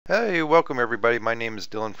Hey, welcome everybody. My name is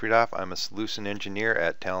Dylan Friedoff. I'm a solution engineer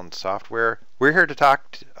at Talend Software. We're here to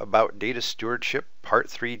talk about data stewardship, part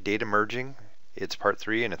 3, data merging. It's part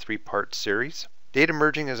 3 in a 3-part series. Data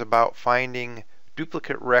merging is about finding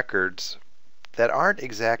duplicate records that aren't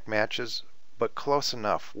exact matches, but close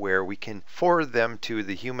enough where we can forward them to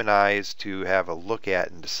the human eyes to have a look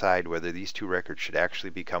at and decide whether these two records should actually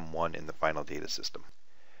become one in the final data system.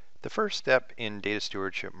 The first step in data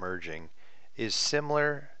stewardship merging is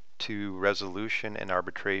similar to resolution and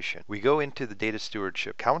arbitration. We go into the data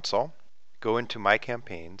stewardship console, go into my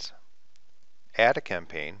campaigns, add a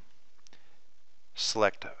campaign,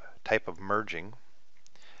 select type of merging,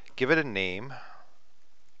 give it a name,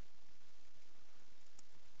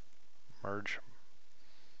 merge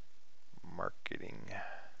marketing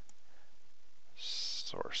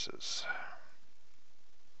sources.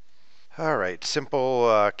 Alright,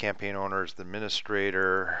 simple campaign owner is the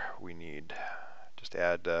administrator. We need just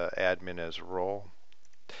add admin as a role.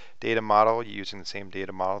 Data model, using the same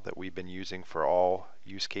data model that we've been using for all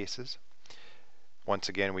use cases. Once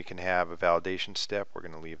again, we can have a validation step. We're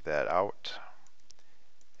going to leave that out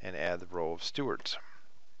and add the role of stewards.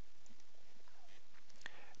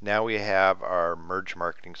 Now we have our merge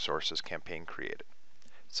marketing sources campaign created.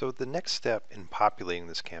 So the next step in populating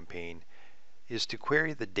this campaign is to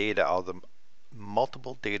query the data of the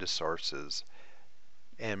multiple data sources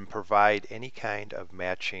and provide any kind of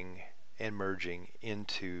matching and merging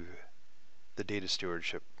into the data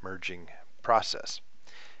stewardship merging process.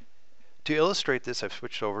 To illustrate this, I've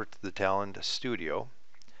switched over to the Talend Studio.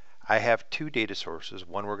 I have two data sources,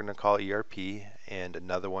 one we're going to call ERP and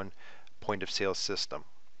another one point of sale system.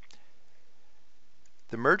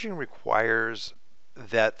 The merging requires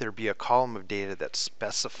that there be a column of data that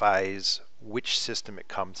specifies which system it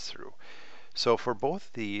comes through. So for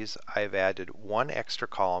both these, I've added one extra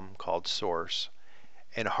column called source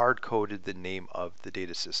and hard-coded the name of the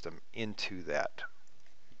data system into that.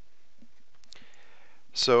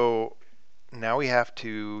 So now we have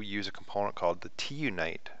to use a component called the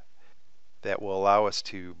tunite that will allow us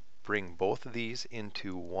to bring both of these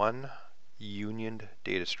into one unioned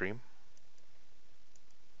data stream.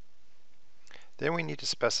 Then we need to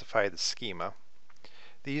specify the schema.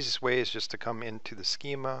 The easiest way is just to come into the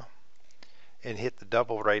schema and hit the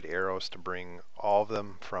double right arrows to bring all of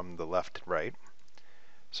them from the left to right.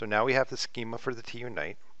 So now we have the schema for the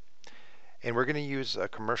tunite, and we're going to use a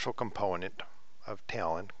commercial component of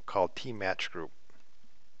Talend called tMatchGroup.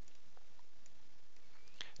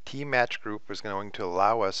 tMatchGroup is going to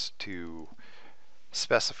allow us to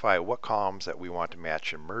specify what columns that we want to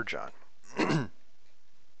match and merge on.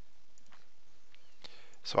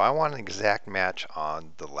 So I want an exact match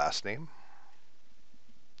on the last name.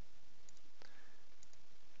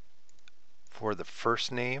 For the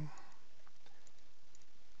first name,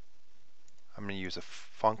 I'm going to use a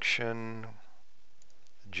function,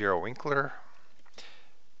 Jero Winkler.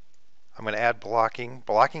 I'm going to add blocking.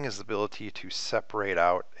 Blocking is the ability to separate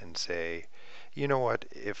out and say, you know what,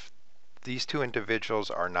 if these two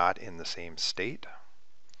individuals are not in the same state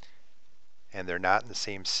and they're not in the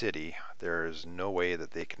same city, there is no way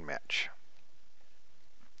that they can match.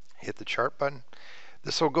 Hit the chart button.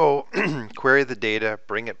 This will go query the data,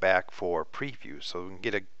 bring it back for preview so we can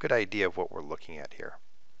get a good idea of what we're looking at here.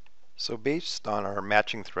 So based on our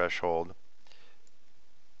matching threshold,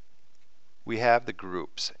 we have the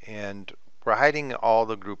groups, and we're hiding all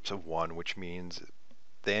the groups of one, which means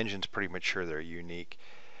the engine's pretty much sure they're unique.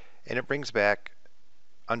 And it brings back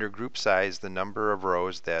under group size the number of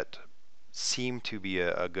rows that seem to be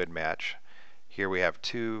a good match. Here we have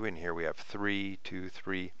 2 and here we have 3, 2,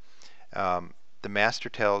 3. The master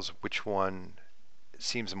tells which one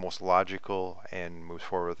seems the most logical and moves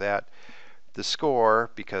forward with that. The score,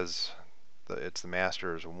 because it's the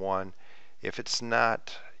master, is 1. If it's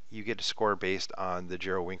not, you get a score based on the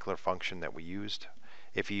Jero Winkler function that we used.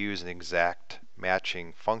 If you use an exact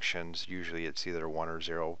matching functions, usually it's either 1 or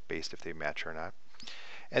 0 based if they match or not.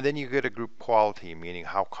 And then you get a group quality, meaning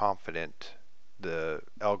how confident the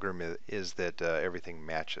algorithm is that everything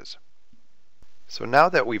matches. So now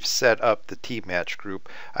that we've set up the tMatchGroup,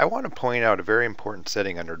 I want to point out a very important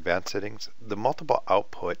setting under Advanced Settings, the multiple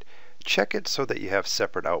output. Check it so that you have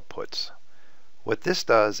separate outputs. What this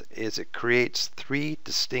does is it creates 3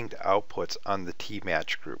 distinct outputs on the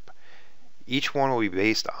tMatchGroup. Each one will be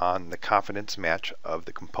based on the confidence match of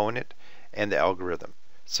the component and the algorithm.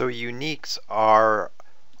 So uniques are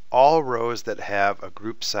all rows that have a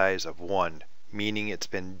group size of 1, meaning it's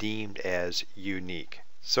been deemed as unique.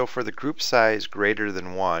 So for the group size greater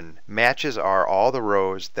than 1, matches are all the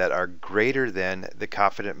rows that are greater than the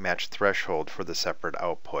confident match threshold for the separate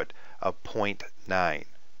output of 0.9.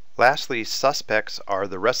 Lastly, suspects are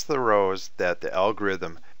the rest of the rows that the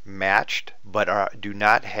algorithm matched but do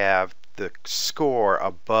not have the score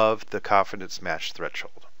above the confidence match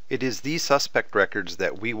threshold. It is these suspect records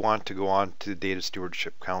that we want to go on to the Data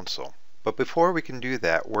Stewardship Council. But before we can do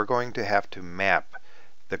that, we're going to have to map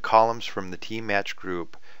the columns from the T-match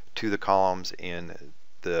group to the columns in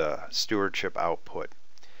the stewardship output.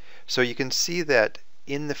 So you can see that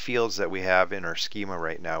in the fields that we have in our schema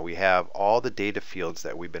right now, we have all the data fields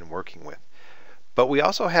that we've been working with. But we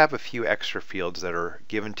also have a few extra fields that are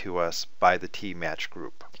given to us by the T-match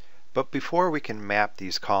group. But before we can map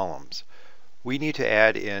these columns, we need to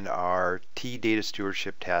add in our T-data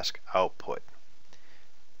stewardship task output.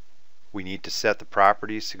 We need to set the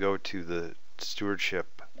properties to go to the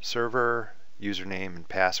stewardship server, username and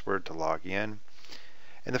password to log in.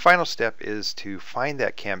 And the final step is to find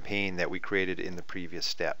that campaign that we created in the previous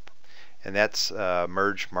step. And that's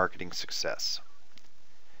merge marketing success.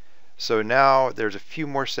 So now there's a few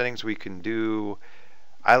more settings we can do.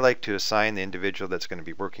 I like to assign the individual that's going to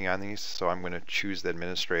be working on these, so I'm going to choose the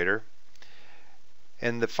administrator.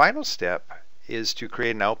 And the final step is to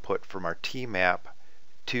create an output from our T-map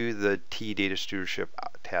to the T-data stewardship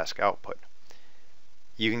task output.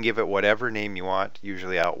 You can give it whatever name you want.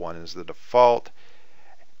 Usually out1 is the default.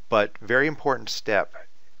 But very important step,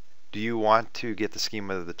 do you want to get the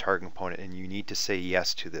schema of the target component? And you need to say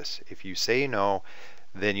yes to this. If you say no,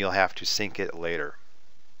 then you'll have to sync it later.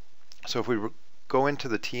 So if we go into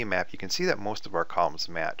the T-map, you can see that most of our columns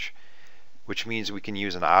match, which means we can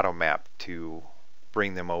use an auto map to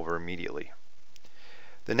bring them over immediately.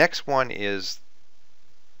 The next one is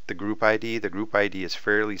the group ID. The group ID is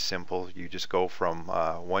fairly simple. You just go from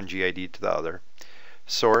one GID to the other.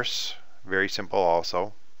 Source, very simple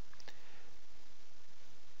also.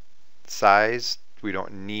 Size, we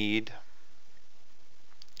don't need.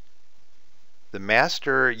 The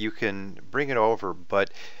master, you can bring it over,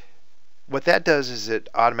 but what that does is it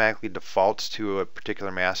automatically defaults to a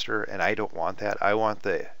particular master, and I don't want that. I want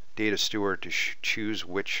the data steward to choose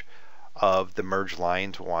which of the merge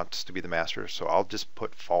lines wants to be the master, so I'll just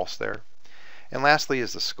put false there. And lastly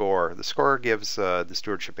is the score. The score gives the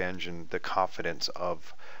stewardship engine the confidence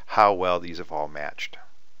of how well these have all matched.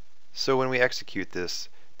 So when we execute this,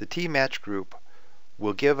 the T-match group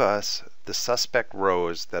will give us the suspect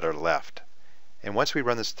rows that are left. And once we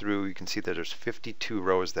run this through, you can see that there's 52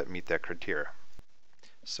 rows that meet that criteria.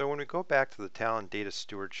 So when we go back to the Talend Data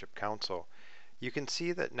Stewardship Council, you can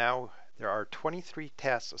see that now there are 23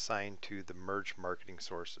 tasks assigned to the merge marketing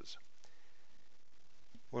sources.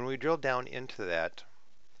 When we drill down into that,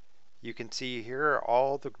 you can see here are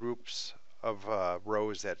all the groups of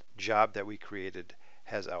rows that job that we created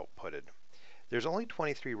has outputted. There's only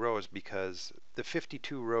 23 rows because the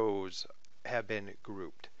 52 rows have been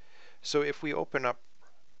grouped. So if we open up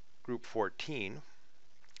group 14,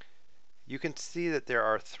 you can see that there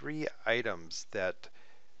are 3 items that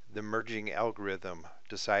the merging algorithm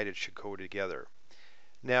decided should go together.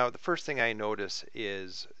 Now the first thing I notice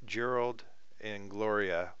is Gerald and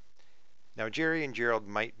Gloria. Now Jerry and Gerald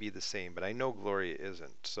might be the same, but I know Gloria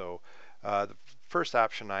isn't. So the first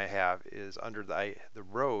option I have is under the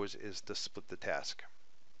rows is to split the task.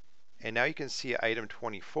 And now you can see item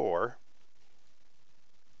 24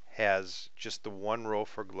 has just the one row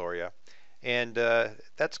for Gloria, and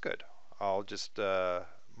that's good. I'll just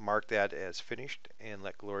mark that as finished and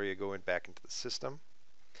let Gloria go back into the system.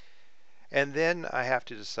 And then I have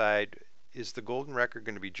to decide, is the golden record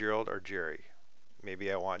going to be Gerald or Jerry?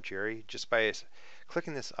 Maybe I want Jerry. Just by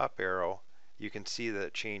clicking this up arrow, you can see that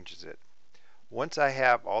it changes it. Once I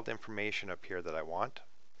have all the information up here that I want,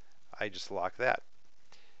 I just lock that.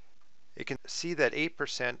 You can see that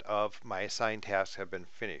 8% of my assigned tasks have been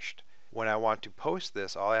finished. When I want to post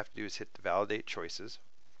this, all I have to do is hit the validate choices,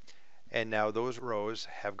 and now those rows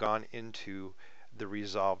have gone into the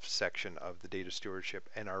resolved section of the data stewardship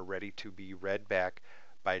and are ready to be read back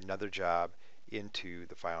by another job into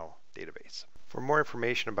the final database. For more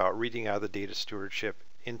information about reading out of the data stewardship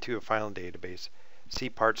into a final database, see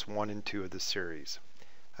parts 1 and 2 of this series.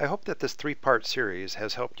 I hope that this 3-part series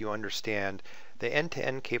has helped you understand the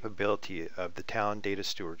end-to-end capability of the Talend Data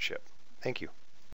Stewardship. Thank you.